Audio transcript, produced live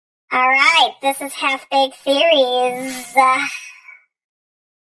Alright, this is Half-Baked Theories.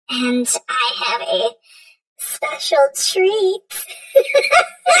 And I have a special treat.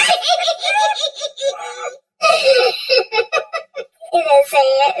 It is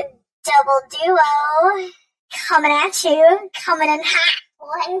a double duo coming at you, coming in hot.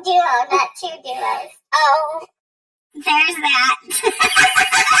 One duo, not two duos. Oh, there's that.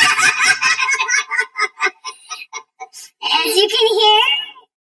 As you can hear,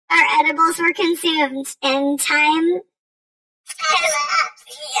 our edibles were consumed and time has elapsed.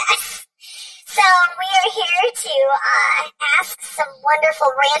 Yes. So we are here to ask some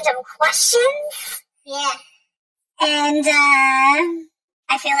wonderful random questions. Yeah. And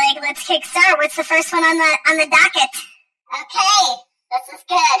I feel like let's kickstart. What's the first one on the docket? Okay, this is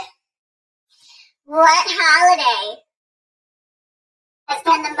good. What holiday has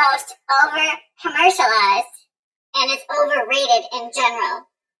been the most over-commercialized and is overrated in general?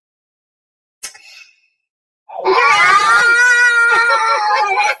 No!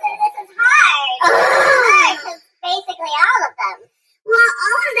 This is hard. Because basically all of them. Well,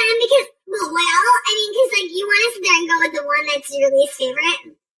 all of them because, because you want to sit there and go with the one that's your least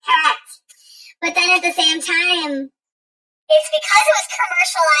favorite. Correct. But then at the same time, it's because it was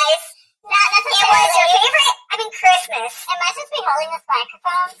commercialized, not necessarily. It was your favorite? I mean, Christmas. Am I supposed to be holding this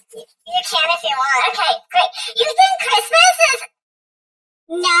microphone? You can if you want. Okay, great. You think Christmas is...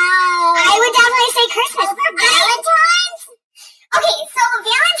 No. I would definitely say Christmas. Over Valentine's? Okay, so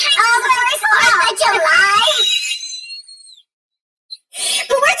Valentine's is the first 4th of July.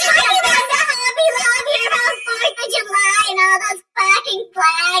 But we're talking about the hobby love here about 4th of July and all those fucking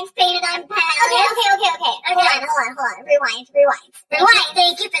flags painted on pallets. Okay. Hold on. Rewind.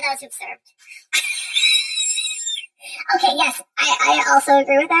 Thank you for those who've served. Okay, yes, I also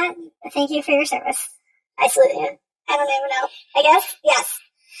agree with that. Thank you for your service. I salute you. I don't even know. I guess? Yes.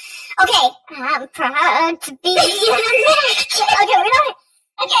 Okay. I'm proud to be Okay,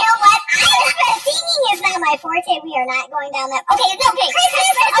 you know what? Singing is not my forte. We are not going down that. Okay, Christmas.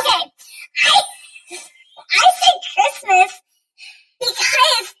 Okay. I say Christmas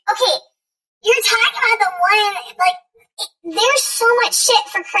because, you're talking about the one, there's so much shit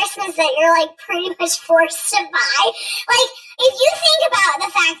for Christmas that you're, pretty much forced to buy. If you think about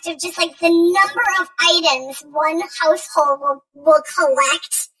the fact of just, the number of items one household will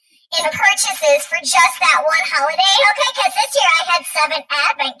collect in purchases for just that one holiday. Okay, because this year I had 7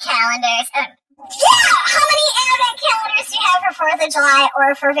 advent calendars. Yeah! How many advent calendars do you have for 4th of July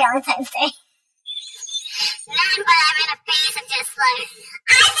or for Valentine's Day? None, but I'm in a phase of just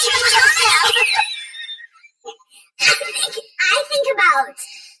I think about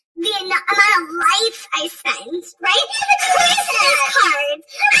the amount of life I spend, right? The Christmas cards.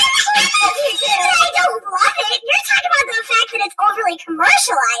 I don't love it. You're talking about the fact that it's overly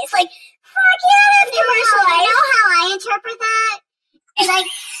commercialized. Fuck yeah, it's commercialized. You know how I interpret that? It's in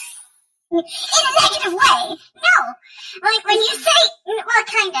a negative way. No. When you say,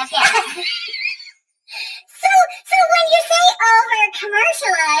 kind of, yeah. So when you say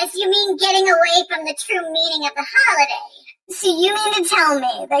over-commercialized, you mean getting away from the true meaning of the holiday. So you mean to tell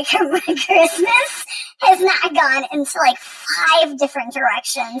me that Christmas has not gone into 5 different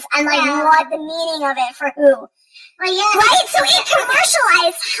directions and what the meaning of it for who? Well, yeah. Right? So it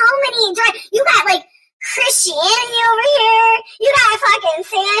commercialized how many you got Christianity over here. You got fucking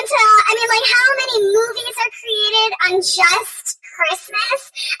Santa. I mean, how many movies are created on just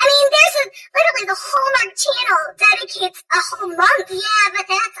Christmas? I mean, there's literally the Hallmark Channel dedicates a whole month. Yeah, but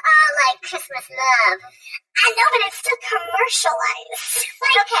that's all Christmas love. I know, but it's still commercialized.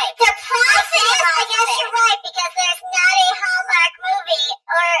 Okay, the process, I guess you're right, because there's not a Hallmark movie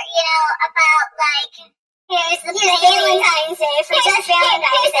or, about, here's the Valentine's Day for just Valentine's Day.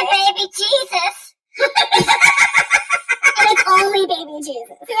 Here's the baby Jesus. And it's only baby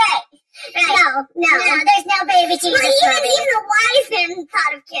Jesus. Right. No, there's no baby Jesus. Well, even the wise men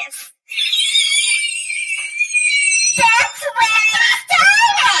thought of gifts. That's where it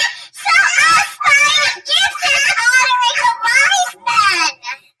started. So us buying gifts is honoring the wise men.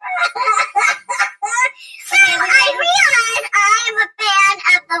 So I realize I'm a fan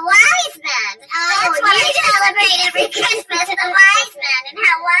of the wise men. That's why I celebrate every Christmas the wise men and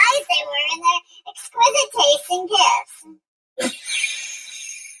how wise they were in their exquisite taste in gifts.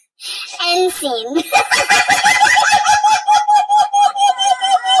 End scene.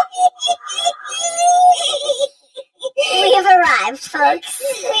 We have arrived, folks.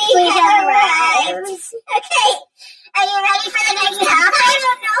 We have arrived. Okay. Are you ready for the next topic? I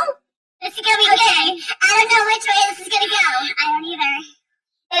don't know. This is going to be good. I don't know which way this is going to go. I don't either.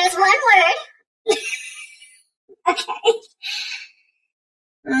 It was one word. Okay.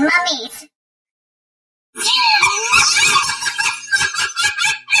 Mummies.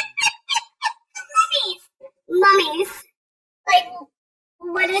 Mummies. Like,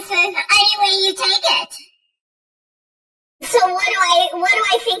 what is it? Any way you take it. So what do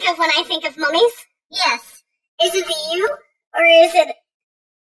I think of when I think of mummies? Yes. Is it the U? Or is it,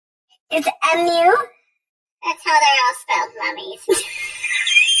 it's M-U? That's how they're all spelled, mummies.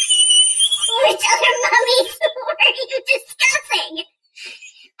 Which other mummies were you discussing?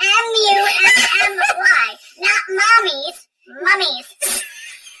 M-U-M-M-Y. Not mommies. Mummies.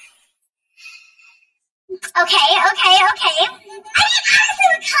 Okay. I mean, honestly,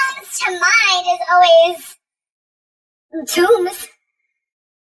 what comes to mind is always tombs.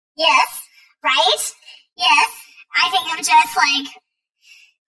 Yes. Right? Yes. I think of just, like,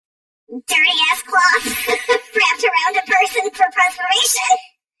 dirty-ass cloth wrapped around a person for preservation.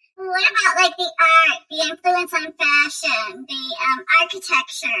 What about, like, the art, the influence on fashion, the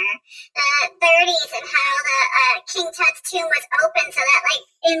architecture, the 30s and how the King Tut's tomb was open, so that, like,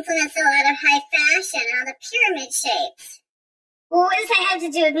 influenced a lot of high fashion, all the pyramid shapes. Well, what does that have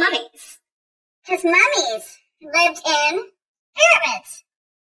to do with mummies? Because mummies lived in pyramids.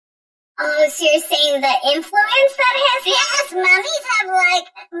 Oh, so you're saying the influence that has? Yes, mummies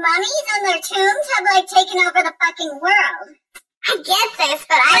on their tombs have, like, taken over the fucking world. I get this,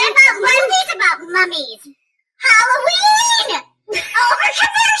 but what about mummies? Halloween!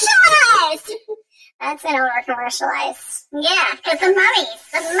 Over-commercialized! That's an over-commercialized. Yeah, because the mummies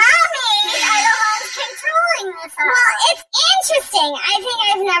are the ones controlling this all. Well, it's interesting. I think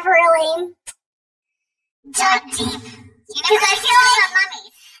I've never really dug deep. Because I feel like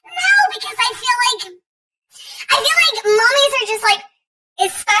mummies. No, because I feel like mummies are just like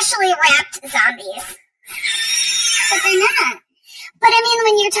especially wrapped zombies. But they're not. But I mean,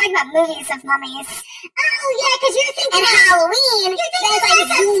 when you're talking about movies of mummies. Oh, yeah, because you're thinking of Halloween. You're thinking of that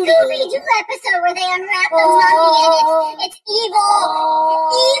Scooby-Doo episode where they unwrap the mummy and it's evil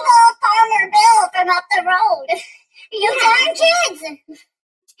Farmer Bill from up the road. You darn kids.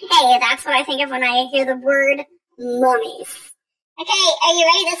 Hey, that's what I think of when I hear the word mummies. Okay, are you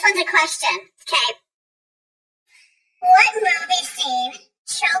ready? This one's a question. Okay. What movie scene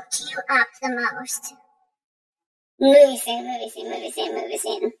choked you up the most? Movie scene.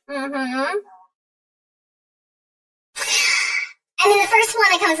 Mm-hmm. I mean, the first one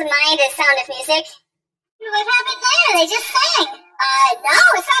that comes to mind is Sound of Music. What happened there? They just sang. No,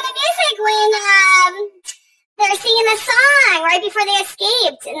 Sound of Music when, they're singing the song right before they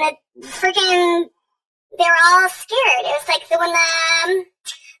escaped, and they were all scared. It was like when the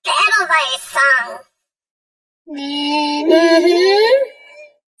Edelweiss song. Mm-hmm.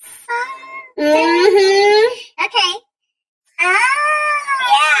 Mm-hmm. Okay.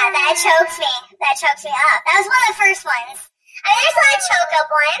 Yeah, that chokes me. That chokes me up. That was one of the first ones. I mean, there's a lot of choke up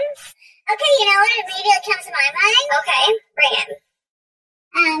ones. Okay, you know what? Maybe it comes to my mind. Okay, bring it.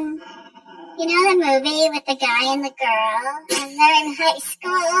 You know the movie with the guy and the girl, and they're in high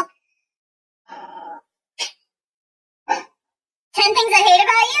school? 10 Things I Hate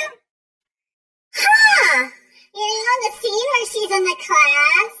About You? Huh. You know the scene where she's in the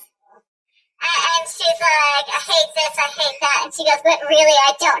class? And she's like, I hate this, I hate that. And she goes, but really, I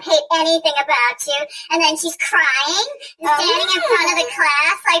don't hate anything about you. And then she's crying and standing in front of the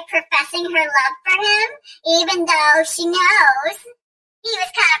class, like professing her love for him, even though she knows he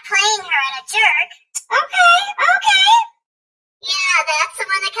was kind of playing her in a jerk. Okay. Yeah, that's the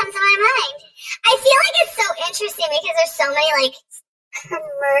one that comes to my mind. I feel like it's so interesting because there's so many, like,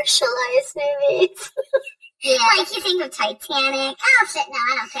 commercialized movies. Yeah. Like, you think of Titanic. Oh, shit, no,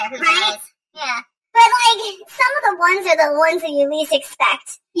 I don't care who that is. Yeah. But, like, some of the ones are the ones that you least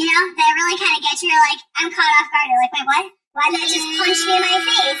expect. You know? They really kind of get you. You're like, I'm caught off guard. You're like, wait, what? Why did that just punch me in my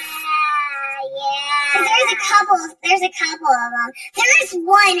face? Yeah. There's a couple of them. There is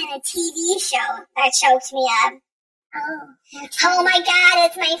one in a TV show that choked me up. Oh my God,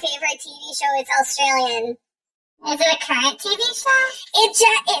 it's my favorite TV show. It's Australian. Is it a current TV show?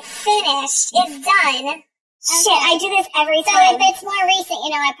 It finished. It's done. Okay. Shit, I do this every time. So if it's more recent,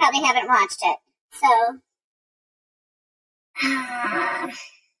 you know, I probably haven't watched it. So.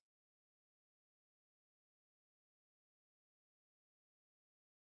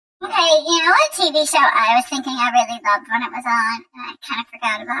 Okay, you know what TV show I was thinking I really loved when it was on, and I kind of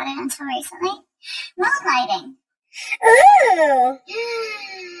forgot about it until recently? Moonlighting. Ooh!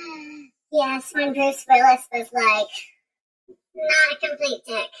 Yes, when Bruce Willis was, like, not a complete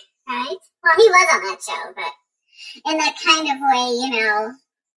dick, right? Well, he was on that show, but in that kind of way, you know,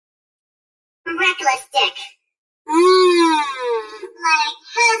 a reckless dick. Like,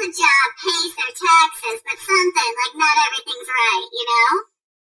 has a job, pays their taxes, but something, like, not everything's right, you know?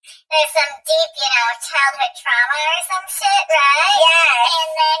 there's some deep, childhood trauma or some shit, right? Yeah.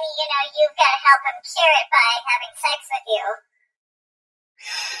 And then, you've got to help him cure it by having sex with you.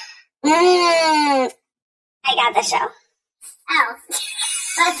 I got the show. Oh.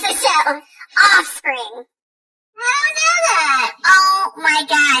 What's the show? Offspring. I don't know that. Oh my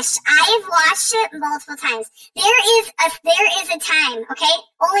gosh. I've watched it multiple times. There is a time, okay?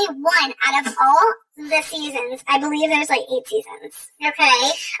 Only one out of all the seasons. I believe there's like 8 seasons.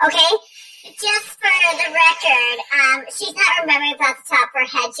 Okay? Just for the record, she's not remembering off the top of her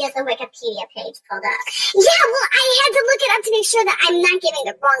head. She has a Wikipedia page pulled up. Yeah, well, I had to look it up to make sure that I'm not giving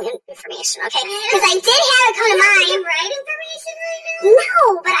the wrong information, okay? Because I did have it come to mind. Are you right information right now?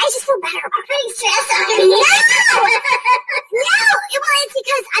 No, but I just feel better about putting stress on it. No! Well, it's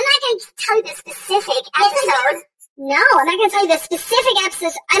because I'm not going to tell you the specific episode. No, I'm not going to tell you the specific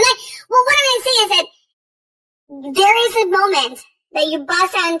episodes. What I'm going to say is that there is a moment that you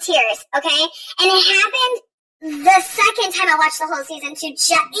bust out in tears, okay? And it happened the second time I watched the whole season too.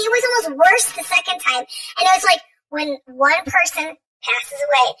 It was almost worse the second time. And it was like when one person passes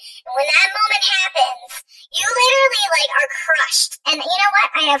away. And when that moment happens, you literally are crushed. And you know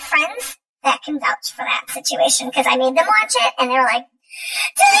what? I have friends that can vouch for that situation because I made them watch it and they're like,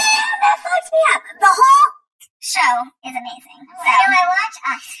 damn, that fucks me up. The whole show is amazing. So, I watch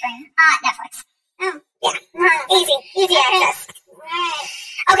Offspring? Netflix. Oh, yeah. Easy access. Right.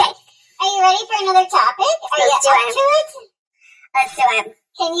 Okay. Are you ready for another topic? Are you up to it? Let's do it.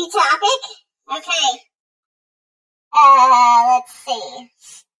 Can you topic? Okay. Let's see.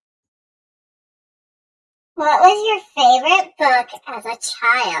 What was your favorite book as a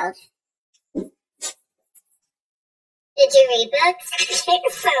child? Did you read books?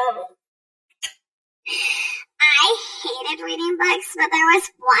 I hated reading books, but there was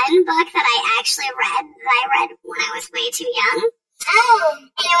one book that I actually read that I read when I was way too young. Oh, and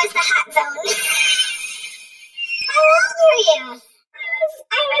it was The Hot Zone. How old were you?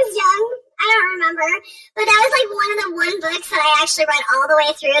 I was young. I don't remember. But that was one books that I actually read all the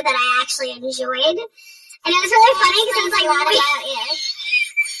way through that I actually enjoyed. And it was really funny because it was a lot about you.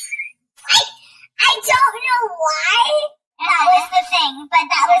 I don't know why that was the thing, but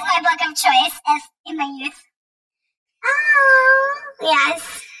that was my book of choice in my youth. Oh,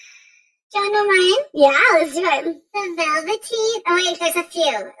 yes. Do you want to know mine? Yeah, let's do it. The Velveteen. Oh, wait, there's a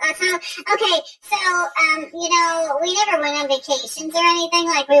few. We never went on vacations or anything.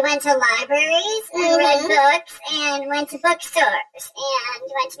 We went to libraries and read books and went to bookstores and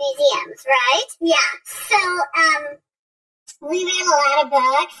went to museums, right? Yeah. So, we read a lot of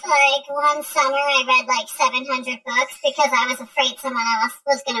books. One summer I read 700 books because I was afraid someone else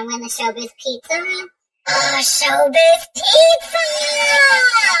was going to win the Showbiz Pizza. Oh, Showbiz Pizza!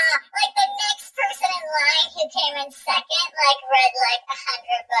 The next person in line who came in second, read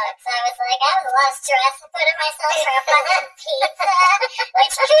 100 books. I was a lot of stress putting myself for a fucking pizza,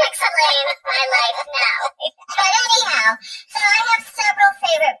 which can explain my life now. But anyhow, so I have several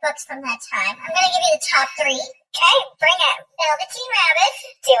favorite books from that time. I'm going to give you the top 3. Okay, bring it. Velveteen Rabbit.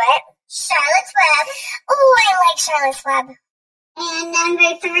 Do it. Charlotte's Web. Oh, I like Charlotte's Web. And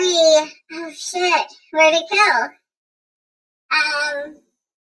number 3, oh shit, where'd it go?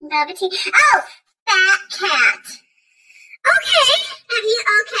 Velveteen, Fat Cat. Okay,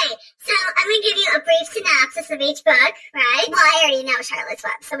 so I'm gonna give you a brief synopsis of each book, right? Well, I already know Charlotte's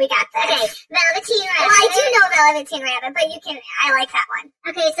Web, so we got that. Okay, Velveteen Rabbit. Well, I do know Velveteen Rabbit, but I like that one.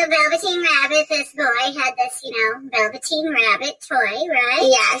 Okay, so Velveteen Rabbit, this boy had this, Velveteen Rabbit toy, right?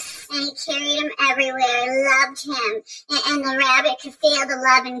 Yes. And he carried him everywhere, loved him, and the rabbit could feel the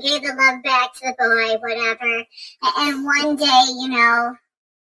love and gave the love back to the boy, whatever. And one day,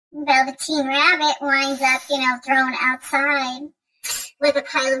 Velveteen Rabbit winds up, thrown outside with a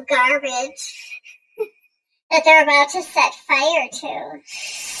pile of garbage that they're about to set fire to.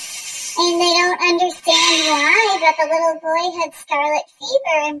 And they don't understand why, but the little boy had scarlet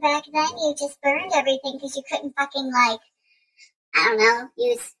fever, and back then you just burned everything because you couldn't fucking,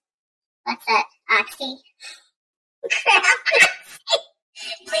 use, what's that, oxy? Crap.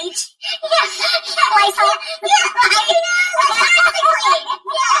 Bleach? Lysol? Yes.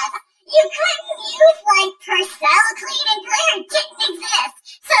 You couldn't use, Percel cleaning glitter. Didn't exist.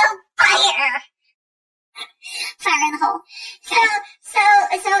 So, fire. Fire in the hole.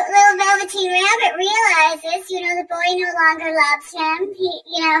 So little Velveteen Rabbit realizes, the boy no longer loves him.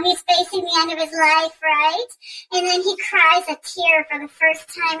 He's facing the end of his life, right? And then he cries a tear for the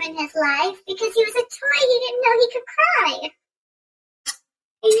first time in his life because he was a toy. He didn't know he could cry.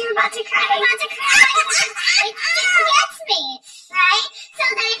 And you're about to cry. It gets me, right? So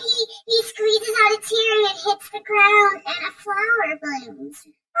then he squeezes out a tear and it hits the ground and a flower blooms.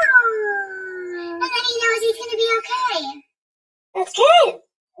 Oh, funny. That's good.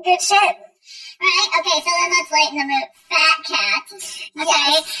 Good shit. Right? Okay, so then let's lighten the mood. Fat Cat.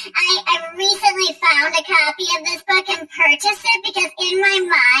 Okay? I recently found a copy of this book and purchased it because in my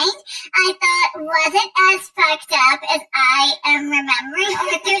mind, I thought, was it as fucked up as I am remembering?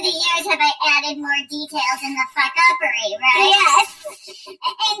 Or through the years have I added more details in the fuck-uppery, right? Yes.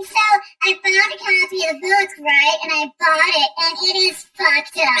 And so I found a copy of the book, right? And I bought it, and it is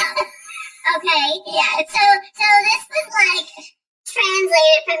fucked up. Okay? Yeah. So this was like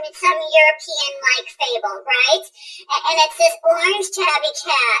translated from some European like fable, right? And it's this orange tabby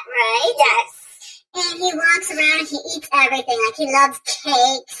cat, right? Yes. And he walks around and he eats everything. Like he loves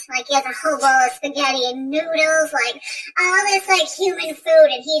cakes, like he has a whole bowl of spaghetti and noodles, like all this like human food,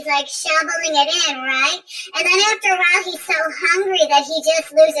 and he's like shoveling it in, right? And then after a while he's so hungry that he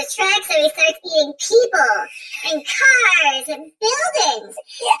just loses track, so he starts eating people and cars and buildings.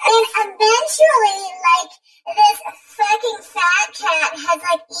 Yes. And eventually, like, this fucking fat cat has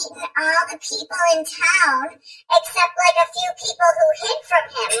like eaten all the people in town except like a few people who hid from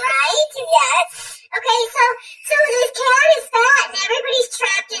him, right? Yes. Okay, so this cat is fat and everybody's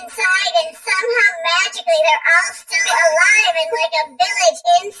trapped inside, and somehow magically they're all still alive in like a village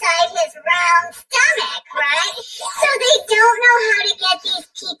inside his round stomach, right? So they don't know how to get these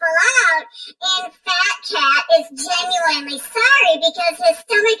people out, and Fat Cat is genuinely sorry because his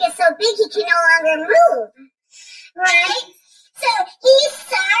stomach is so big he can no longer move. Right? So he's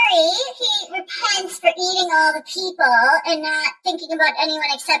sorry. He repents for eating all the people and not thinking about anyone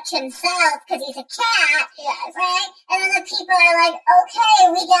except himself because he's a cat. Yes. Right? And then the people are like,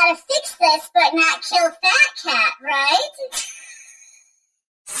 okay, we gotta fix this but not kill Fat Cat, right?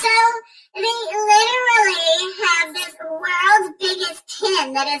 So they literally have this world's biggest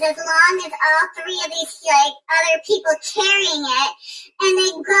pin that is as long as all three of these like other people carrying it, and they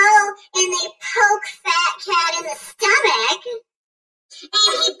go and they poke Fat Cat in the stomach,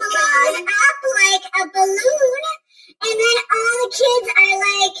 and he blows up like a balloon, and then all the kids are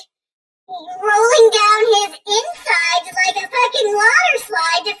like rolling down his insides like a fucking water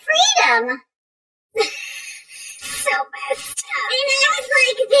slide to freedom. So messed up. And I was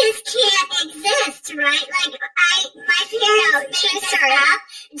like, this can't exist, right? Like, my parents made this up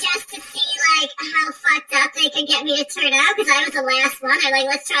just to see, like, how fucked up they could get me to turn out, because I was the last one. I'm like,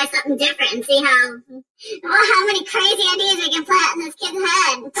 let's try something different and see how many crazy ideas we can plant in this kid's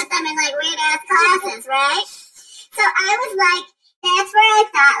head and put them in, like, weird-ass classes, right? So I was like, that's where I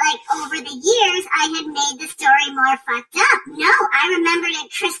thought, like, over the years, I had made the story more fucked up. No, I remembered it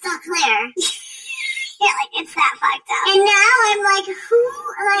crystal clear. Yeah, like, it's that fucked up. And now I'm like,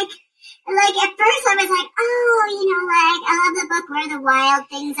 like at first I was like, oh, like, I love the book Where the Wild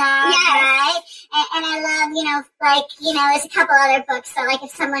Things Are, yes. right? And I love, there's a couple other books, so, like,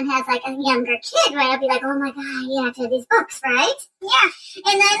 if someone has, like, a younger kid, right, I'll be like, oh my god, you have to have these books, right? Yeah.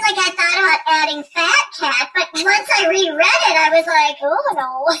 And then, like, I thought about adding Fat Cat, but once I reread it, I was like, oh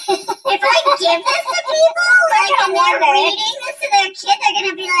no. If I give this to people, like, and they're reading this to their kid, they're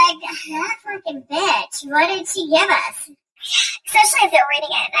gonna be like, that fucking bitch, what did she give us? Especially if they're reading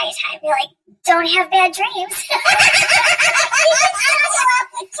it at nighttime. You're like, don't have bad dreams. Even snuggle up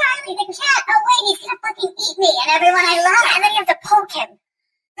with Charlie the cat. Oh wait, he's gonna fucking eat me and everyone I love. And then you have to poke him.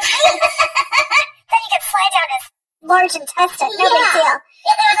 Then you can slide down his large intestine. No big deal.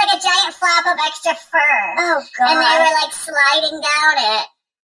 Yeah, there was like a giant flap of extra fur. Oh god. And they were like sliding down it.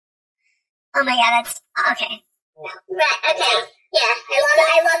 Oh my god, that's okay. No. Right, okay. Yeah.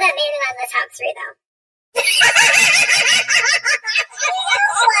 I love that made it on the top 3 though. You know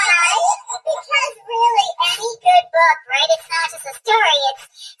why? Because really, any good book, right? It's not just a story. It's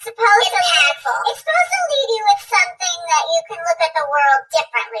supposed to leave you with something that you can look at the world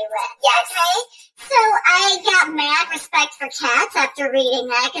differently with. Yes. Okay? So I got mad respect for cats after reading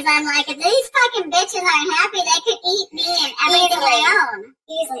that, because I'm like, if these fucking bitches aren't happy, they could eat me and everything I own.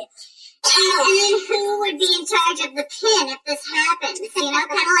 Easily. And then who would be in charge of the pin if this happens? You know,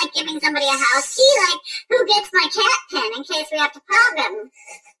 kind of like giving somebody a house key, like, who gets my cat pin in case we have to pug them?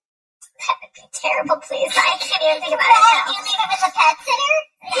 That would be terrible, please. I can't even think about it now. Do you leave it with a pet sitter?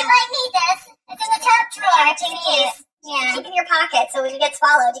 You might need this. It's in the top drawer. Yeah. Keep in your pocket so when you get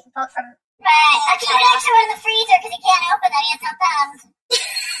swallowed, you can poke from... Right. I'll keep it extra in the freezer because he can't open that. He has no thumbs.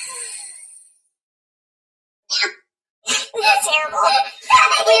 That's terrible.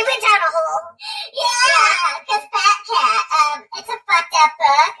 We went down a hole. Yeah, because Fat Cat, it's a fucked up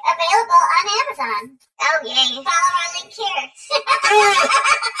book available on Amazon. Oh, yay. Follow our link here.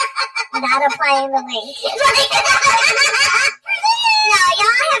 Not applying the link. No,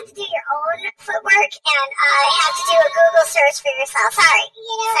 y'all have to do your own footwork, and you have to do a Google search for yourself. Sorry.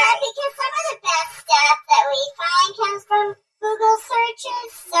 You know what? Because some of the best stuff that we find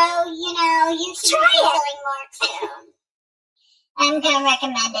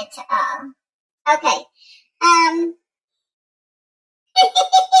it to all. Okay.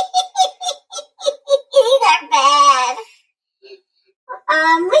 These are bad.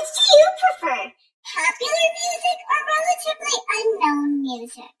 Which do you prefer? Popular music or relatively unknown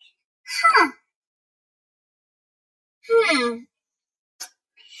music?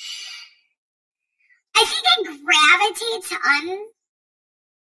 I think I gravitate to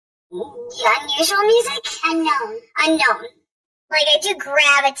unusual music. Unknown. Like, I do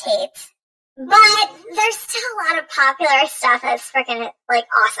gravitate. But there's still a lot of popular stuff that's freaking, like,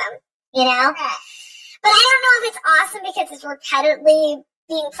 awesome. You know? Okay. But I don't know if it's awesome because it's repetitively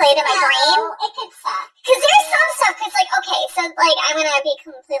being played in my brain. It could suck. Because there's some stuff that's like, okay, so, like, I'm gonna be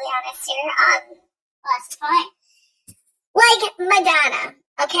completely honest here. That's fine. Like, Madonna,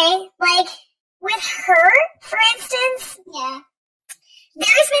 okay? Like, with her, for instance,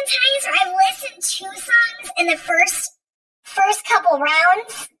 there's been times where I've listened to songs in the first couple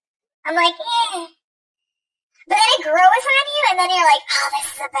rounds. I'm like, eh. But then it grows on you, and then you're like, oh,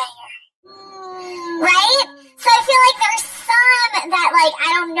 this is a banger. Right? So I feel like there's some that, like, I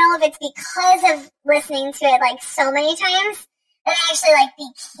don't know if it's because of listening to it, like, so many times, that I actually, like,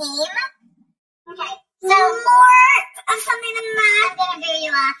 became. Okay. So more of something than that. I'm gonna veer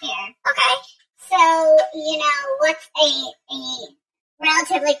you off here. Okay. So, you know, what's a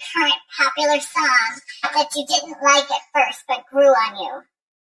relatively current popular song that you didn't like at first but grew on you?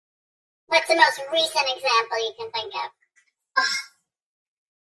 What's the most recent example you can think of?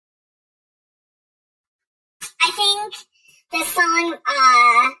 I think the song,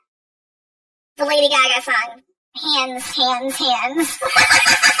 the Lady Gaga song, Hands, Hands, Hands.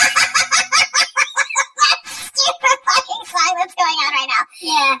 Stupid fucking song that's going on right now.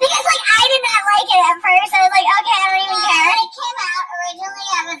 Yeah. Because, like, I did not like it at first. I was like, okay, I don't even care. When it came out originally,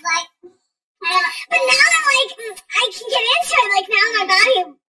 I was like, but now I'm like, I can get into it. Like, now my body,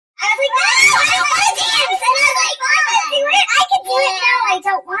 I was like, no, I don't want to dance. And I was like, I want to do it. I can do it now. I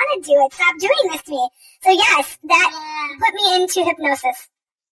don't want to do it. Stop doing this to me. So, yes, that put me into hypnosis.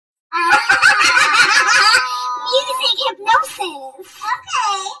 Music hypnosis.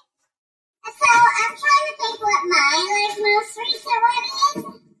 Okay. So, I'm trying to think what my, like, most recent one is.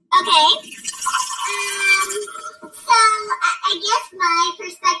 Okay. So, I guess my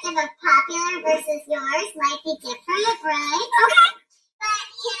perspective of popular versus yours might be different, right? Okay. But,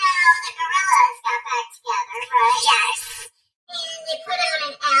 you know, the Gorillas got back together, right? Yes. And they put out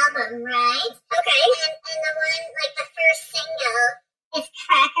an album, right? Okay. And the one, like, the first single is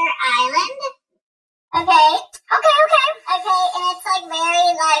Cracker Island. Okay. Okay, and it's, like,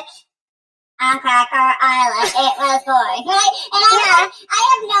 very, like, on Cracker Island, it was born, right? And I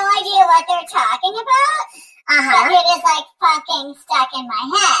have no idea what they're talking about, but it is, like, fucking stuck in my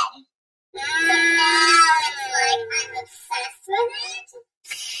head. So now it's like I'm obsessed with it.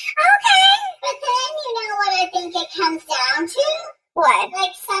 Okay. But then, you know what I think it comes down to? What?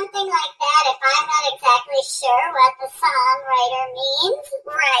 Like something like that, if I'm not exactly sure what the songwriter means,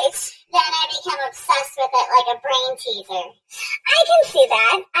 right, then I become obsessed with it like a brain teaser. I can see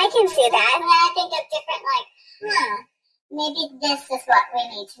that. And then I think of different, like, maybe this is what we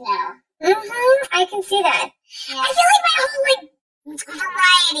need to know. I can see that. Yeah. I feel like my whole, like,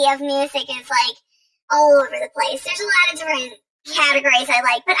 variety of music is, like, all over the place. There's a lot of different categories I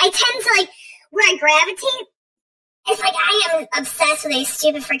like, but I tend to, like, where I gravitate, it's like I am obsessed with these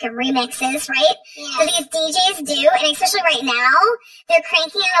stupid freaking remixes, right? Yeah. That these DJs do, and especially right now, they're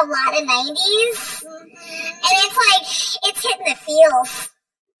cranking out a lot of 90s, and it's like, it's hitting the feels.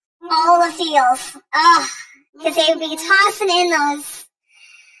 All the feels. Because they would be tossing in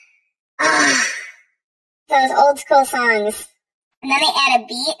those old school songs. And then they add a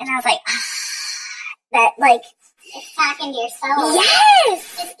beat, and I was like, that, like, it's talking to your soul.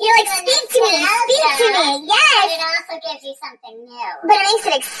 Yes! You're like, speak to me, yes! But it also gives you something new. But it makes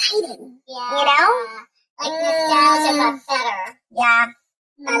it exciting, you know? Like nostalgia, but better. Yeah,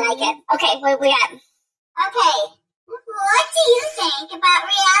 I like it. Okay, what we got? Okay, what do you think about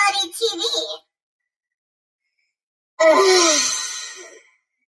reality TV?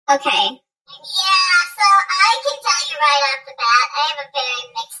 Okay. Yeah, so I can tell you right off the bat, I have a very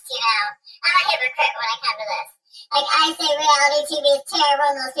mixed, you know, I'm a hypocrite when I come to this. Like, I say reality TV is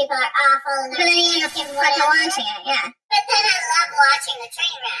terrible and those people are awful and they're fucking watching it, yeah. But then I love watching the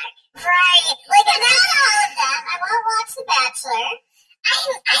train wreck. Right. Like, not all of them. I won't watch The Bachelor. I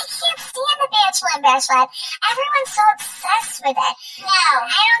can't stand The Bachelor and Bachelorette. Everyone's so obsessed with it. No.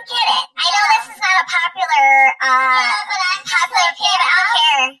 I don't get it. I know this is not a popular, but I'm popular opinion, but I don't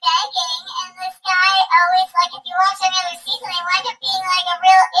care. Begging, and this guy always, like, if you watch any other season, they wind up being, like, a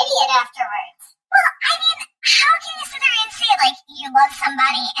real idiot afterwards. Well, I mean, how can you sit there and say, like, you love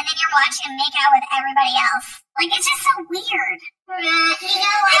somebody, and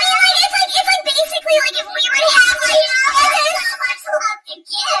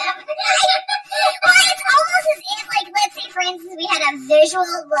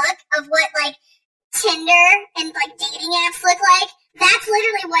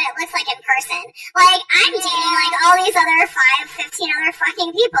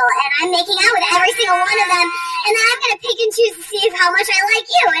fucking people, and I'm making out with every single one of them, and then I'm gonna pick and choose to see how much I like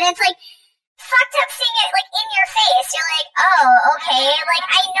you, and it's like fucked up seeing it like in your face. You're like, oh, okay, like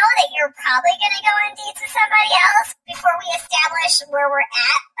I know that you're probably gonna go on dates with somebody else before we establish where we're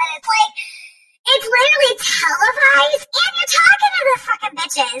at, but it's like it's literally televised, and you're talking to the fucking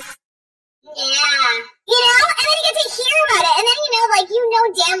bitches. Yeah. You know, and then you get to hear about it, and then like you know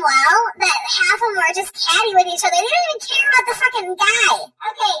damn well that half of them are just catty with each other. They don't even care about the fucking guy.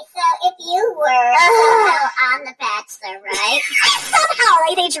 Okay, so if you were somehow on The Bachelor, right? Somehow,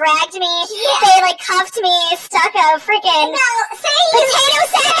 like they dragged me, they like cuffed me, stuck a freaking potato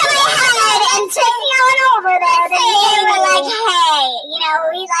sack on my head, and took me on over there. They were like, hey,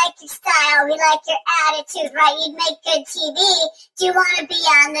 we like your style, we like your attitude, right? You'd make good TV. Do you want to be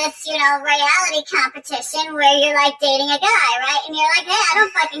on this, reality competition where you're like dating a guy, right? And you're like, hey, I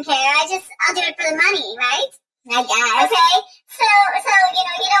don't fucking care. I'll do it for the money, right? I guess. Okay. So, you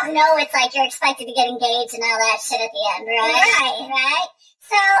don't know it's like you're expected to get engaged and all that shit at the end, right? Right.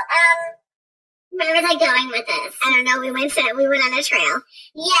 So, where was I going with this? I don't know. We went on a trail.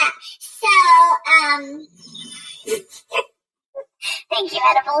 Yeah. So, thank you,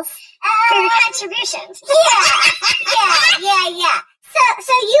 Edibles, for your contributions. Yeah.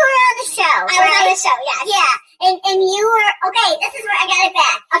 So you were on the show. I was on the show, yes. Yeah. And you were, okay, this is where I got it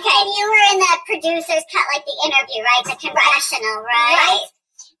back. Okay. And you were in that producer's cut, like the interview, right? The confessional, right?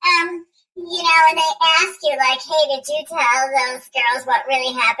 And they ask you, like, hey, did you tell those girls what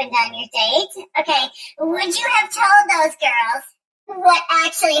really happened on your date? Okay. Would you have told those girls what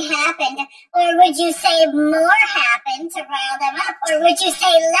actually happened? Or would you say more happened to rile them up? Or would you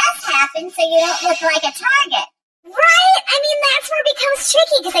say less happened so you don't look like a target? Right? I mean, that's where it becomes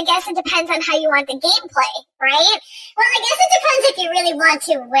tricky, because I guess it depends on how you want the gameplay, right? Well, I guess it depends if you really want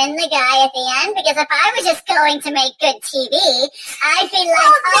to win the guy at the end, because if I was just going to make good TV, I'd be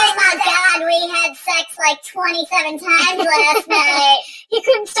like, oh my god, we had sex like 27 times last night. He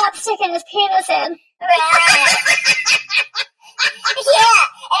couldn't stop sticking his penis in. Right. Yeah,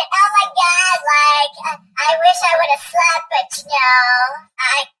 and oh my god, like, I wish I would have slept, but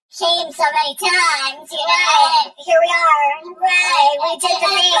I came so many times, and here we are. Right, we did the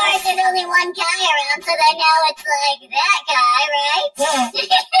thing. Of course, there's only one guy around, so they know it's like that guy, right?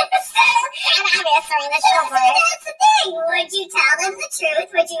 And obviously, that's the thing. Would you tell them the truth?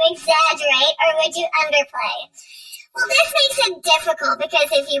 Would you exaggerate, or would you underplay? Well, this makes it difficult,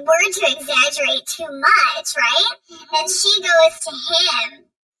 because if you were to exaggerate too much, right, then she goes to him.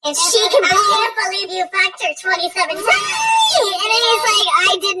 And she can I can't believe you fucked her 27 times. Right! And then he's like,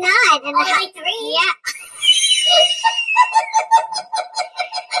 I did not. And only 3? Yeah.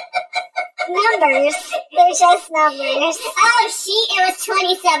 Numbers. They're just numbers. Oh, it was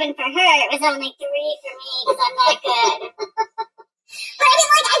 27 for her. It was only 3 for me, because I'm that good. But I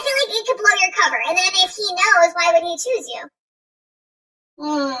mean, I feel like it could blow your cover. And then if he knows, why would he choose you?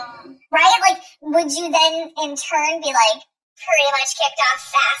 Right? Like, would you then, in turn, be like, pretty much kicked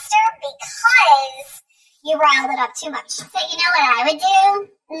off faster because you riled it up too much? So you know what I would do?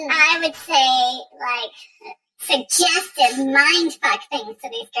 I would say, like, suggestive mindfuck things to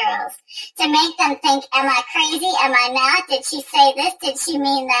these girls to make them think, am I crazy? Am I not? Did she say this? Did she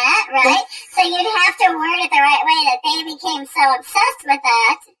mean that? Right? So you'd have to word it the right way that they became so obsessed with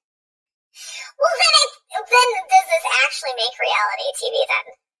that. Well, then does this actually make reality TV then?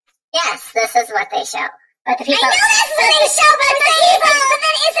 Yes, this is what they show. But the people, I know that's what they show, but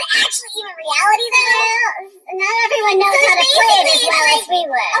then is it actually even reality though? Not everyone knows how to play it as well as we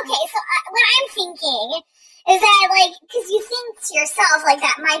would. Okay, so what I'm thinking is that, like, because you think to yourself, like,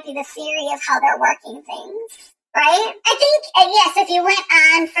 that might be the theory of how they're working things, right? I think, yes, if you went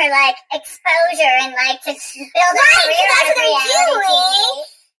on for, like, exposure and, like, to build a career out of reality TV.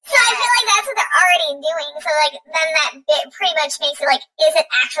 So I feel like that's what they're already doing. So, like, then that bit pretty much makes it, like, is it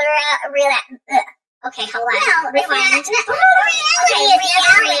actually real? Okay, hold on. No, rewind.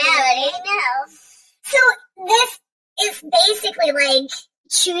 Reality. No. So this is basically like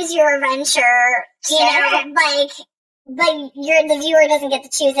choose your adventure. But the viewer doesn't get to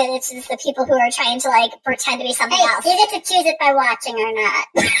choose it. It's just the people who are trying to like pretend to be something else. You get to choose it by watching or not.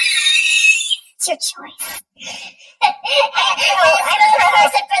 It's your choice. I don't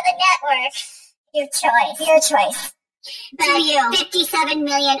rehearse it for the network. Your choice. But 57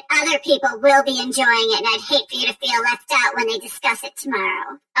 million other people will be enjoying it, and I'd hate for you to feel left out when they discuss it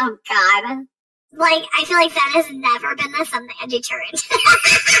tomorrow. Oh, God. Like, I feel like that has never been a deterrent. It's like,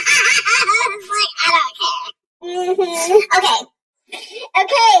 I don't care.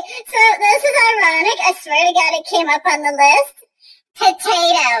 Okay, so this is ironic. I swear to God it came up on the list.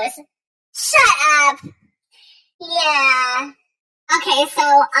 Potatoes. Shut up. Yeah. Okay, so,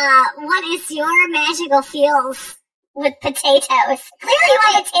 what is your magical feels with potatoes? Clearly you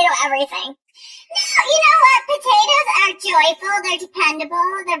want potato everything. No, you know what? Potatoes are joyful, they're dependable,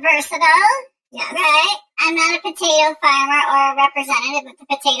 they're versatile. Yes. Right? I'm not a potato farmer or a representative with the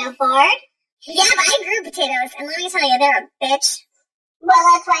potato board. Yeah, but I grew potatoes, and let me tell you, they're a bitch. Well,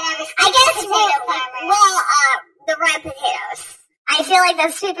 that's why I guess potato farmer. Well, the red potatoes. I feel like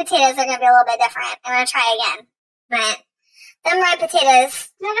those sweet potatoes are going to be a little bit different. I'm going to try again. But them red potatoes,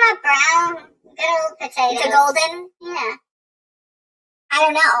 they're not brown, good old potatoes. The golden? Yeah. I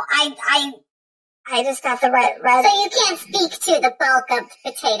don't know. I just got the red. So you can't speak to the bulk of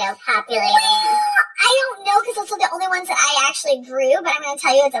the potato population. Well, I don't know because those are the only ones that I actually grew, but I'm going to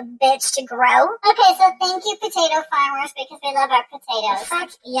tell you it's a bitch to grow. Okay, so thank you, potato farmers, because we love our potatoes. Fuck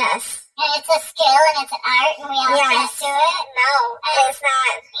yes. And it's a skill and it's an art and we all can't do it. No, it's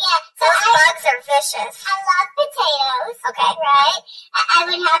not. Yeah. So bugs are vicious. I love potatoes. Okay. Right? I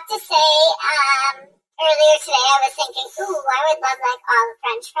would have to say, earlier today I was thinking, ooh, I would love like all the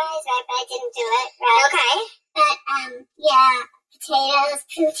french fries, right? But I didn't do it, right? Okay. But, yeah, potatoes,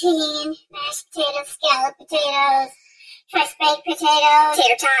 poutine, mashed potatoes, scalloped potatoes, fresh baked potatoes.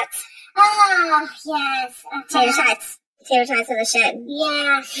 Tater tots. Oh, yes. Tater tots. Tater tots are the shit.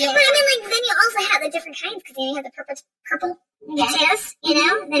 Yeah. But I mean, like, then you also have the different kinds, because then you have the purple potatoes, you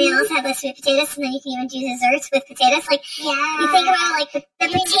know? Then you also have the sweet potatoes, and then you can even do desserts with potatoes. Like, you think about, like, the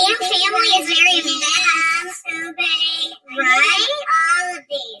potato family is very vast, right? All of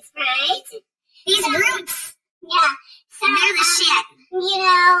these, right? These roots. Yeah. So, they're the shit. You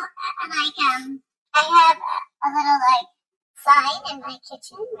know, like, I have a little, like, sign in my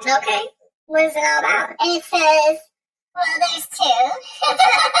kitchen. Right? Okay. What is it all about? And it says, well, there's two.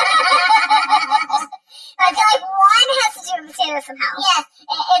 I feel like one has to do with potatoes somehow. Yes,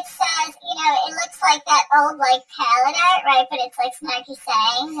 it says, you know, it looks like that old, like, palette art, right? But it's like snarky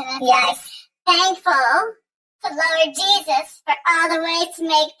sayings. And it's like, thankful to Lord Jesus for all the ways to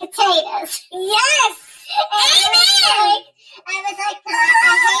make potatoes. Yes! Amen! I was like, I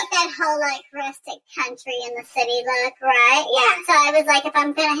hate that whole, like, rustic country in the city look, right? Yeah. So I was like, if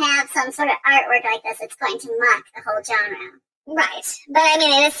I'm going to have some sort of artwork like this, it's going to mock the whole genre. Right. But I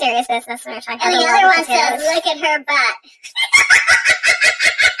mean, it is serious business when we're talking about the other one says, look at her butt.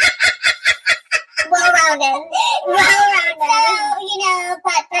 Well-rounded. Well-rounded. So, you know,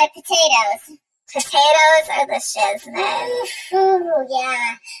 but potatoes. Potatoes are the shiznit. Ooh,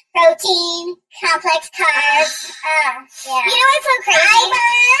 yeah. Protein, complex carbs. Yeah. You know what's so crazy? Fiber.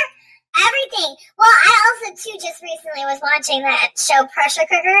 Everything. Well, I also, too, just recently was watching that show Pressure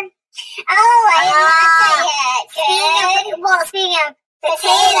Cooker. Oh, I didn't watch it yet. Speaking of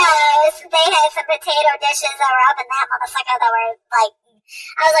potatoes, they had some potato dishes that were up in that motherfucker that were, like,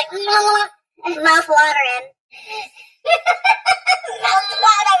 I was like, mouth watering.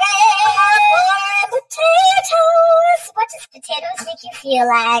 Potatoes. What does potatoes make you feel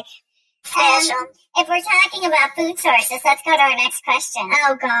like? Special. If we're talking about food sources, let's go to our next question.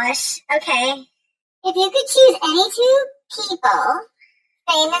 Oh gosh. Okay. If you could choose any two people,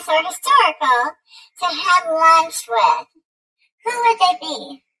 famous or historical, to have lunch with, who would they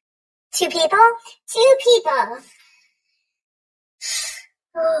be? Two people? Two people.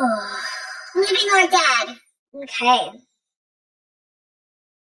 Oh. Living or dead? Okay.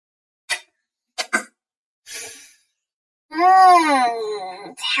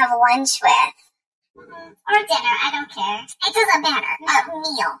 To have lunch with. Or dinner, I don't care. It doesn't matter. A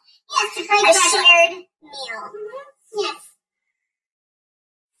meal. Yes, a shared meal. Yes.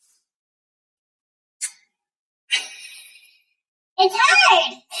 It's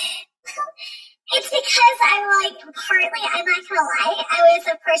hard. It's because I'm like, partly, I'm not gonna lie, I was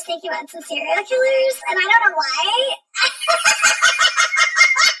of course thinking about some serial killers, and I don't know why.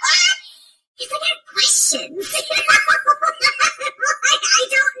 Because I got questions. I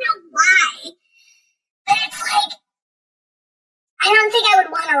don't know why. But it's like, I don't think I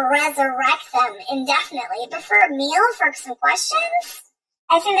would want to resurrect them indefinitely, but for a meal, for some questions,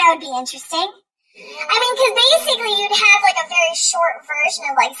 I think that would be interesting. I mean, because basically you'd have like a very short version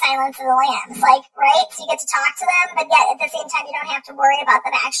of like Silence of the Lambs, like, right? So you get to talk to them, but yet at the same time you don't have to worry about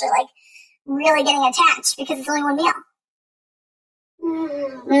them actually like really getting attached because it's only one meal.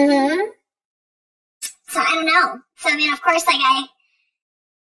 Mm-hmm. So I don't know. So I mean, of course, like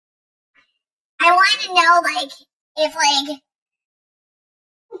I want to know like if like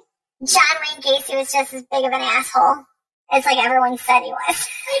John Wayne Gacy was just as big of an asshole as like everyone said he was.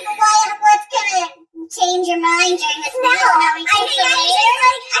 Like, what's gonna change your mind during this meal? I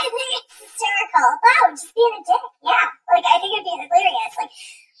think it's hysterical. Wow, just being a dick. Yeah. Like, I think it'd be hilarious.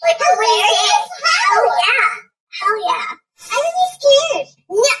 Like hilarious? Hell yeah. Hell yeah. I would be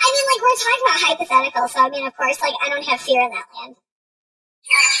And of course, like, I don't have fear in that land.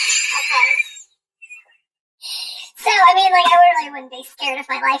 Okay. So, I mean, like, I really wouldn't be scared of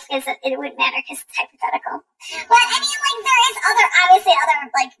my life because it wouldn't matter because it's hypothetical. But, I mean, like, there is obviously other,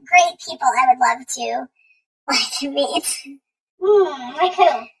 like, great people I would love to, like, meet. Like who?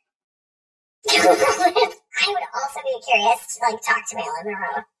 I would also be curious to, like, talk to Marilyn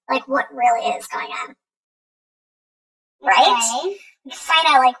Monroe. Like, what really is going on. Right? Okay. Find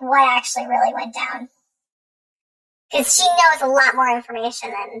out, like, what actually really went down. Because she knows a lot more information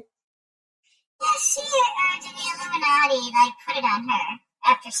than... Yeah, she, did the Illuminati, like, put it on her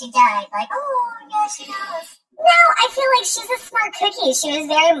after she died. Like, oh, yeah, she knows. No, I feel like she's a smart cookie. She was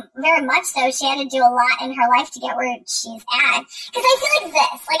very, very much so. She had to do a lot in her life to get where she's at. Because I feel like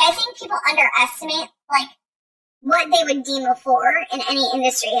this. Like, I think people underestimate, like, what they would deem a whore in any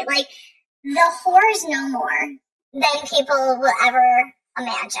industry. Like, the whores know more than people will ever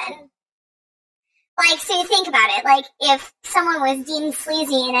imagine. Like, so you think about it, like, if someone was deemed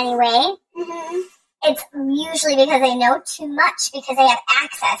sleazy in any way, it's usually because they know too much, because they have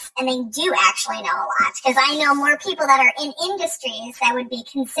access, and they do actually know a lot. Because I know more people that are in industries that would be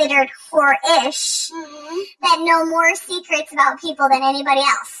considered whore-ish that know more secrets about people than anybody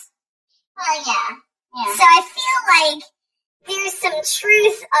else. Oh, yeah. So I feel like there's some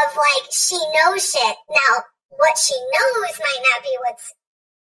truth of, like, she knows shit. Now, what she knows might not be what's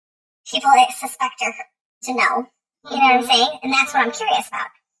people suspect her to know. You know what I'm saying? And that's what I'm curious about.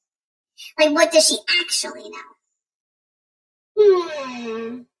 Like, what does she actually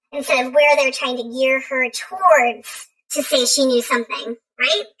know? Instead of where they're trying to gear her towards to say she knew something,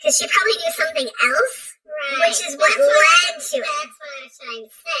 right? Because she probably knew something else, right? Which is what led to it. That's what I was trying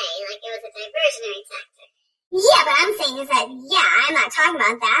to say. Like, it was a diversionary tactic. Yeah, but I'm saying is that, yeah, I'm not talking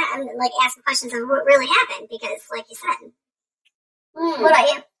about that. I'm, like, asking questions of what really happened, because, like you said. What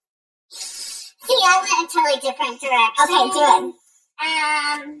about you? See, I went in a totally different direction. Okay, do it.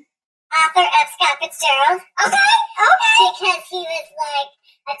 Author of Scott Fitzgerald. Okay. Because he was like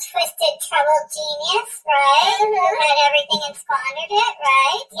a twisted, troubled genius, right? Who had everything and squandered it,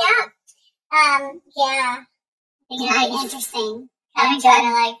 right? Yeah. Nice. Interesting. Kind of try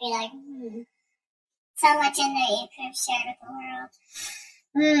to, like, be like, so much in there you could have shared with the world.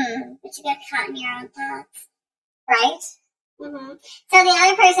 But you got caught in your own thoughts. Right? So the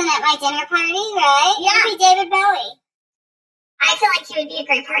other person at my dinner party, right? Yeah. Would be David Bowie. I feel like he would be a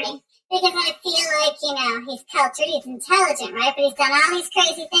great party. Because I feel like, you know, he's cultured, he's intelligent, right? But he's done all these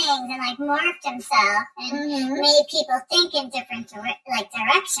crazy things and, like, morphed himself and made people think in different,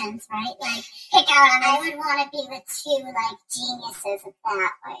 directions, right? Like, pick out on, I would want to be with two, like, geniuses of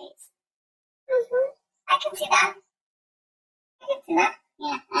that ways. I can see that.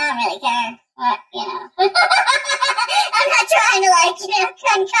 Yeah, I don't really care what, you know. I'm not trying to, like, you know,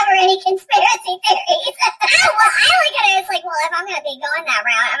 uncover any conspiracy theories. Well, I look at it as like, well, if I'm going to be going that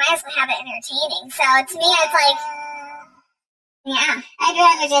route, I might as well have it entertaining. So to me, it's like, yeah, I'd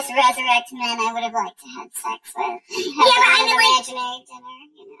rather just resurrect men I would have liked to have sex with. Yeah, but I mean, like, imaginary dinner,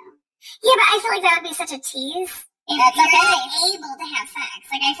 you know. Yeah, but I feel like that would be such a tease. If you're able to have sex.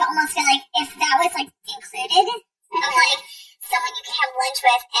 Like, I almost feel like if that was, like, included, of, like, someone you can have lunch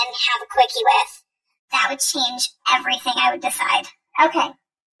with and have a quickie with, that would change everything I would decide. Okay.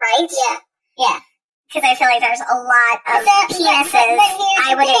 Right? Yeah. Because I feel like there's a lot of penises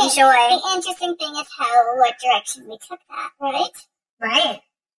I would enjoy. The interesting thing is what direction we took that, right? Right.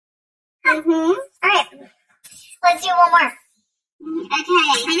 All right. Let's do one more. Okay.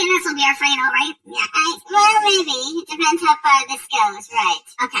 I think this will be our final, right? Yeah. Well, maybe. It depends how far this goes, right?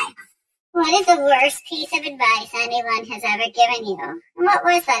 Okay. What is the worst piece of advice anyone has ever given you? And what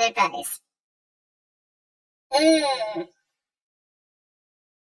was that advice? There's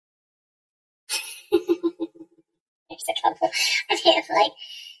a couple. I feel like,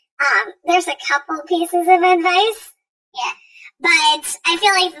 there's a couple pieces of advice. Yeah. But I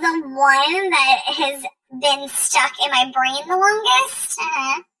feel like the one that has been stuck in my brain the longest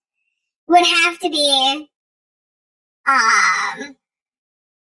would have to be,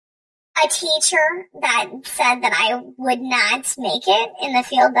 a teacher that said that I would not make it in the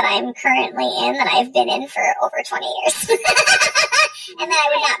field that I'm currently in, that I've been in for over 20 years. And that I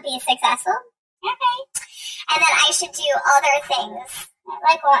would not be successful. Okay. And that I should do other things.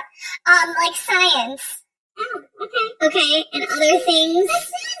 Like what? Like science. Oh, okay. Okay, and other things.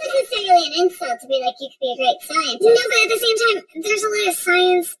 That's not necessarily an insult to be like, you could be a great scientist. No, but at the same time, there's a lot of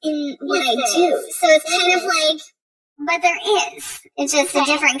science in what I do. So it's kind of like, but there is. It's just a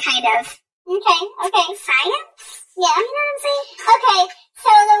different kind of. Okay. Science? Yeah, you know what I'm saying? Okay,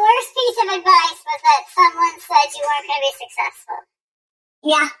 so the worst piece of advice was that someone said you weren't going to be successful.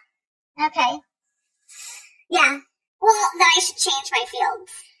 Yeah. Okay. Yeah. Well, then I should change my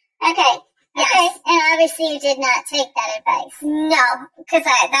fields. Okay. Yes. Okay. And obviously you did not take that advice. No, because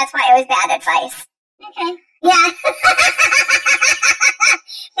that's why it was bad advice. Okay. Yeah.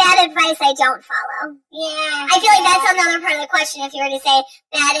 Bad advice I don't follow. Yeah. I feel like that's another part of the question if you were to say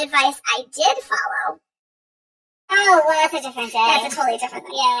bad advice I did follow. Oh, well, that's a different day. That's a totally different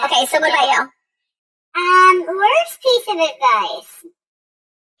thing. Yeah. Okay, so what about you? Worst piece of advice.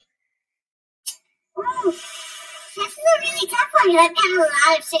 Ooh, this is a really tough one. I've gotten a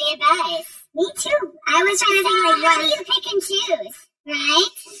lot of shitty advice. Me too. I was trying to think like, how do you pick and choose,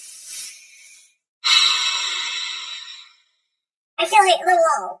 right? I feel like,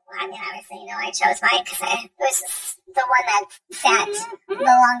 well, I mean, obviously, I chose mine because it was just the one that sat the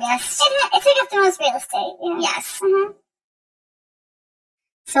longest. It took up the most real estate. Yeah. Yes. Mm-hmm.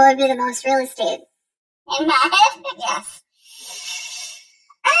 So it would be the most real estate. In my head? Yes.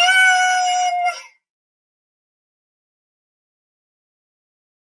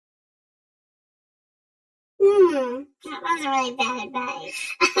 That wasn't really bad advice.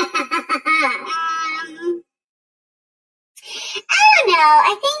 I don't know.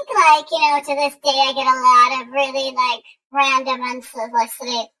 I think, to this day, I get a lot of really, random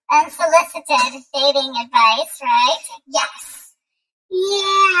unsolicited dating advice, right? Yes.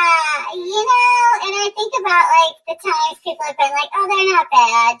 Yeah, and I think about, the times people have been like, oh, they're not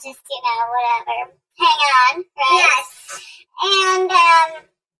bad, just, whatever. Hang on, right? Yes. And,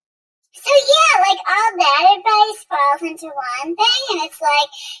 so yeah, all that advice falls into one thing, and it's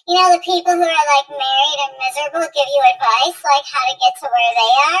the people who are married and miserable give you advice, how to get to where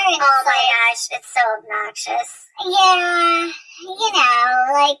they are. And oh my gosh, it's so obnoxious. Yeah,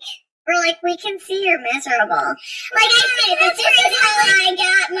 or we can see you're miserable. I say, this is how I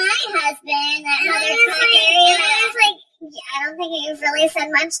got my husband, that motherfucker. I don't think you've really said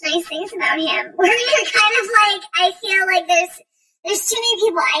much nice things about him. Where you're kind of I feel like there's too many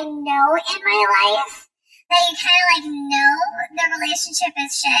people I know in my life that you kind of know the relationship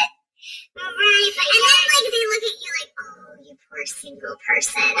is shit. Right. And then they look at you oh, you poor single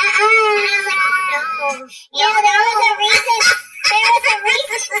person. And I was oh no. There was a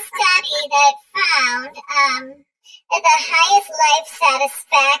recent study that found that the highest life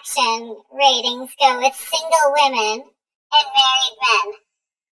satisfaction ratings go with single women and married men.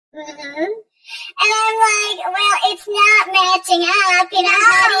 Mm-hmm. And I'm well, it's not matching up.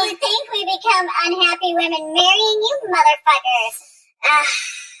 How do you think we become unhappy women marrying you motherfuckers?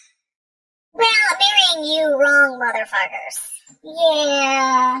 Marrying you wrong motherfuckers.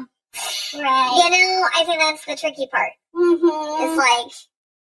 Yeah. Right. I think that's the tricky part. Mm-hmm. It's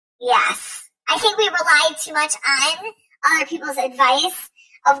yes. I think we rely too much on other people's advice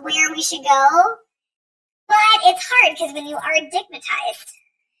of where we should go. But it's hard because when you are dick-notized,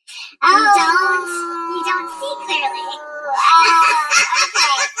 you don't see clearly.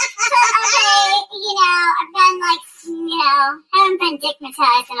 Okay. I've been haven't been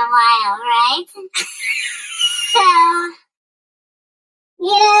dick-notized in a while, right? So,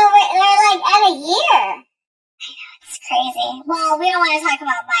 we're at a year. I know, it's crazy. Well, we don't want to talk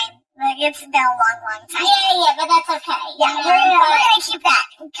about mine. It's been a long, long time. Yeah, but that's okay. Yeah, we're gonna keep that.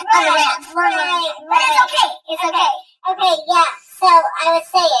 Right. But it's okay. It's okay. Okay, yeah. So, I was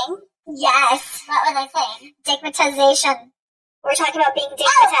saying. Yes. What was I saying? Dick-notization. We're talking about being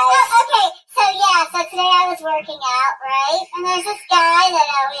dick-notized. Okay. So today I was working out, right? And there's this guy that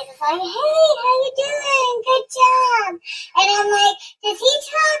always is hey, how you doing? Good job. And I'm does he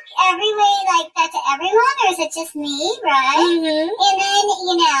talk every way like that to everyone, or is it just me, right? Mm-hmm. And then,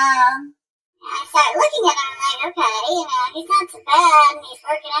 I started looking at him, I'm okay, he's not so bad, and he's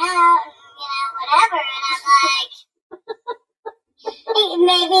working out, and, whatever. And I'm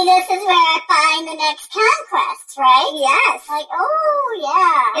maybe this is where I find the next conquest, right? Yes. Oh,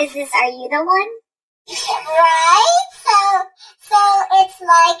 yeah. Are you the one? Right? So it's so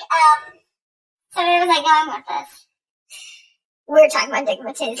where was I going with this? We're talking about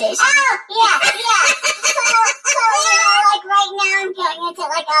dick-notization. Oh, yeah. So, right now I'm going into, a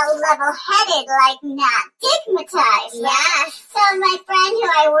level-headed, not dick-notized. Yes. So my friend who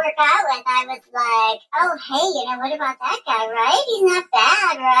I work out with, I was oh, hey, what about that guy, right? He's not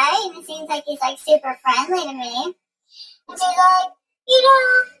bad, right? And it seems like he's, super friendly to me. And she's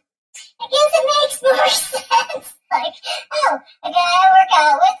I guess it makes more sense. A guy I work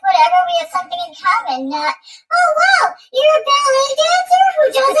out with, whatever, we have something in common, not, oh, wow, you're a ballet dancer who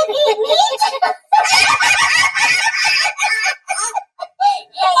doesn't eat meat?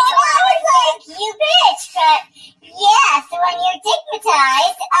 I was you bitch, but, yeah, so when you're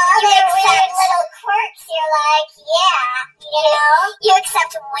dick-notized, all the weird little quirks, you're yeah, You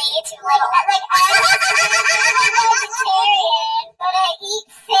accept way too little.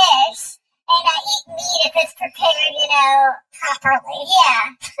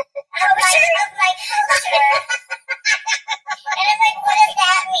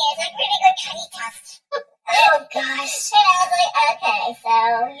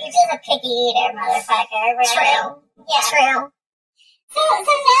 cheater, motherfucker, right? True. Yeah. True. So now I'm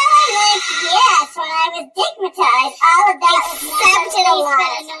like, yes, when I was dick-notized, all of that was Accepted a lot.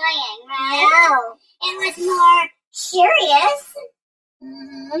 annoying, right? No. It was more curious,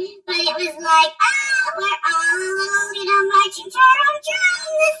 Mm-hmm. but it was like, oh, we're all, marching toward our drum.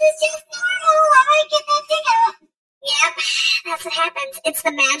 This is just normal. I might get that dick out. Yep. That's what happens. It's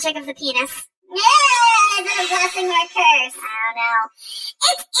the magic of the penis. Yeah, is it a blessing or a curse? I don't know.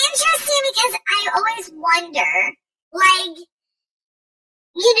 It's interesting because I always wonder, like,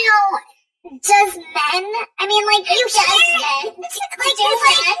 does men, I mean, like, you hear, like,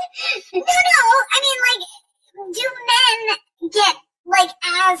 no, I mean, like, do men get, like,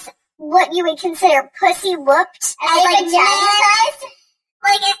 as what you would consider pussy whooped as, like, dick-notized?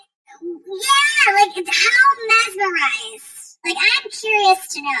 Like, yeah, like, how mesmerized? Like, I'm curious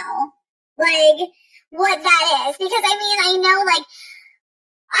to know, like, what that is. Because, I mean, I know, like,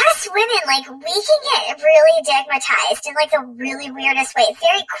 us women, like, we can get really dick-notized in, like, the really weirdest way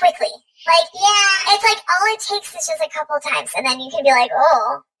very quickly. Like, yeah, it's like all it takes is just a couple times, and then you can be like,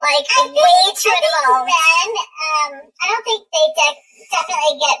 oh, like, way too involved. Men, I don't think they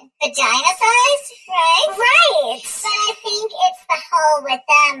definitely get vagina-sized, right? Right. But I think it's the whole with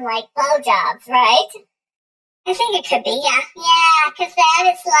them, like, blowjobs, right? I think it could be, yeah. Yeah, because then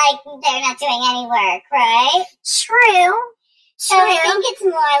it's like they're not doing any work, right? True. So I think it's more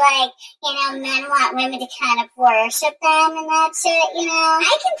like, men want women to kind of worship them and that shit,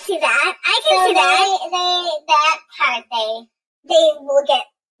 I can see that. That part, They will get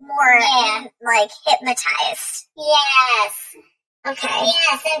more, like, hypnotized. yes. Okay.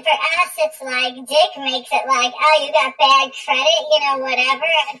 Yes, and for us, it's like, dick makes it like, oh, you got bad credit, whatever.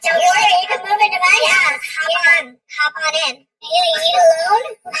 Don't worry, you can move into my house. Hop on in. You need a loan?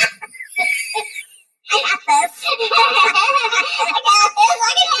 I got this. I got this.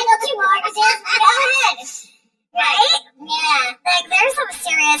 I can handle 2 mortgages. Go ahead. Right? Yeah. Like, there's some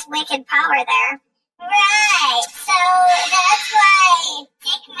serious wicked power there. Right. So that's why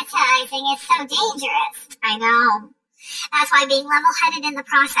dick-notizing is so dangerous. I know. That's why being level-headed in the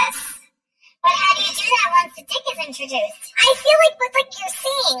process. But how do you do that once the dick is introduced? I feel like, but like you're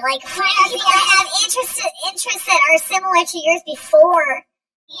saying, like, people that have interests that are similar to yours before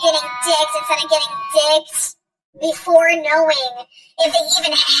getting dicked instead of getting dicked before knowing if they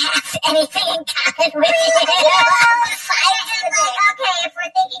even have anything in common with you. Okay, if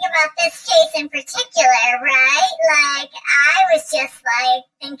we're thinking about this case in particular, right? Like, I was just like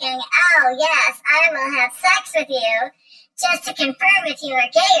thinking, oh yes, I will have sex with you just to confirm if you are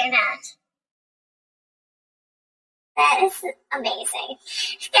gay or not. That is amazing.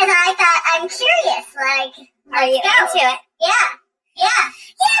 Because I thought, I'm curious, like, Are you into it? Yeah. Yeah.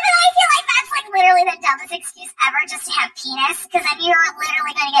 Yeah, but I feel like that's like literally the dumbest excuse ever just to have penis, because then you're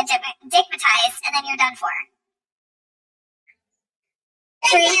literally going to get dick-notized and then you're done for.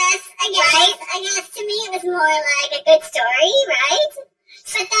 I guess to me it was more like a good story, right?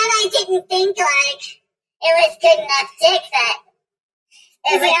 But then I didn't think like it was good enough dick that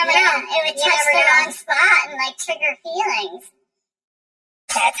it would touch the wrong spot and like trigger feelings.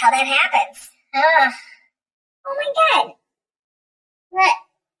 That's how that happens. Ugh. Oh my god. What?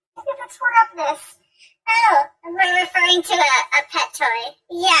 Look at the twerpness. Oh, we're referring to a pet toy.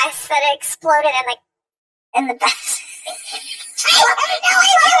 Yes, that exploded in the bed. Of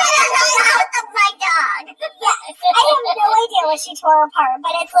my dog. Yes. I have no idea what she tore apart,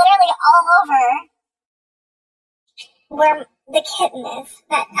 but it's literally all over where the kitten is.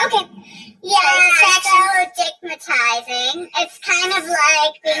 But, okay. Yeah, so dick-notizing. It's kind of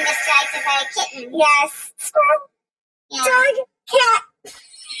like being distracted by a kitten. Yes. Squirrel. Yeah. Dog. Cat.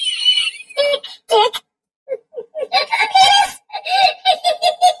 Dick.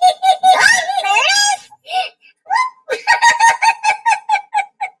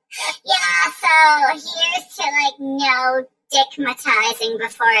 Yeah, so here's to like no dick-notizing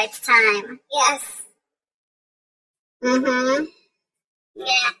before it's time. Yes. Mm-hmm.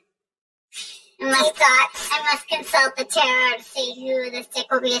 Yeah. I must consult the tarot to see who this dick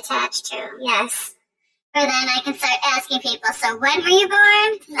will be attached to. Yes. Or then I can start asking people, so when were you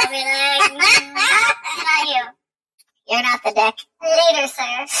born? And I'll be like, not you. You're not the dick. Later,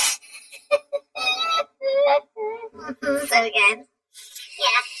 sir. So good.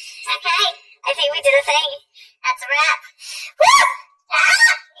 Yeah. Okay. I think we did a thing. That's a wrap. Woo!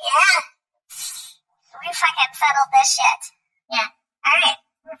 Yeah. We fucking settled this shit. Yeah. All right.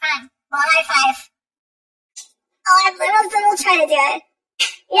 We're fine. Well, high five. Oh, we'll try to do it.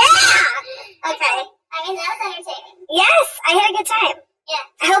 Yeah! Okay. I mean, that was entertaining. Yes, I had a good time. Yeah.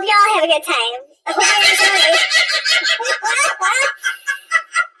 I hope y'all have a good time. I hope you enjoy.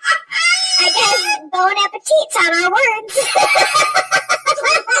 I guess bon appetit on our words.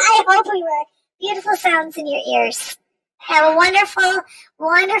 I hope we were. Beautiful sounds in your ears. Have a wonderful,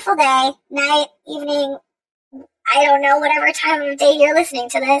 wonderful day, night, evening, I don't know, whatever time of day you're listening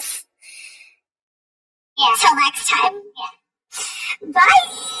to this. Yeah. Till next time. Yeah.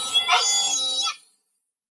 Bye!